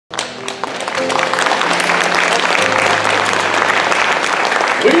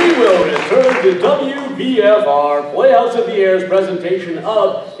We will return to WBFR Playhouse of the Air's presentation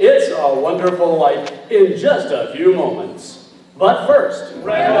of It's a Wonderful Life in just a few moments. But first,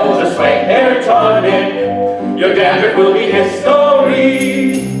 Reynolds' straight hair tonic, your dandruff will be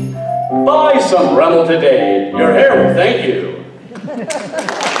history. buy some Remel today. Your hair will thank you.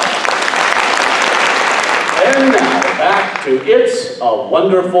 And now back to It's a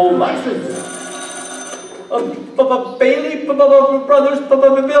Wonderful Life. Bailey Brothers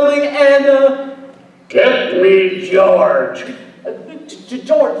building and Get me George.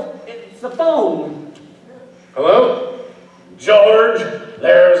 George, it's the phone. Hello? George,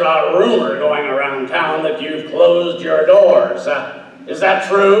 there's a rumor going around town that you've closed your doors. Is that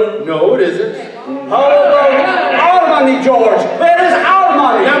true? No, it isn't. How about our money, George? Where is our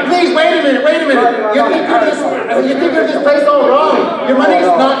money? Now, please, wait a minute. You think of this place all wrong. Your money's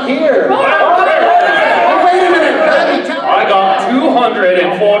not here. Wait a minute. Let me tell you. I got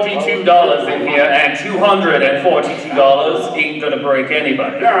 $242 in here, and $242 ain't gonna break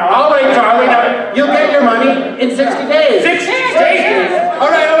anybody. All right, Charlie. Now, you'll get your money in 60 days. 60 days? All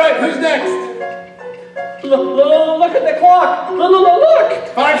right. Who's next? Look at the clock. Look.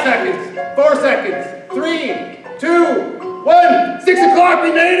 5 seconds. 4 seconds. 3, 2, 1. 6 o'clock.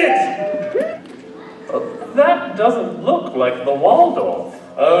 We made it. That doesn't look like the Waldorf.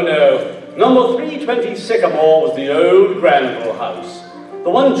 Oh no, number 320 Sycamore was the old Granville house. The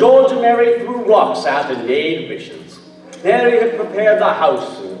one George and Mary threw rocks at and made wishes. Mary had prepared the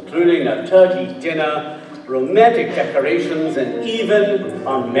house, including a turkey dinner, romantic decorations, and even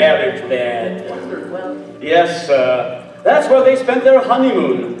a marriage bed. Yes, sir. That's where they spent their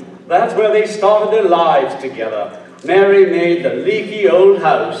honeymoon. That's where they started their lives together. Mary made the leaky old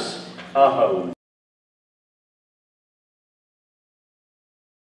house a home.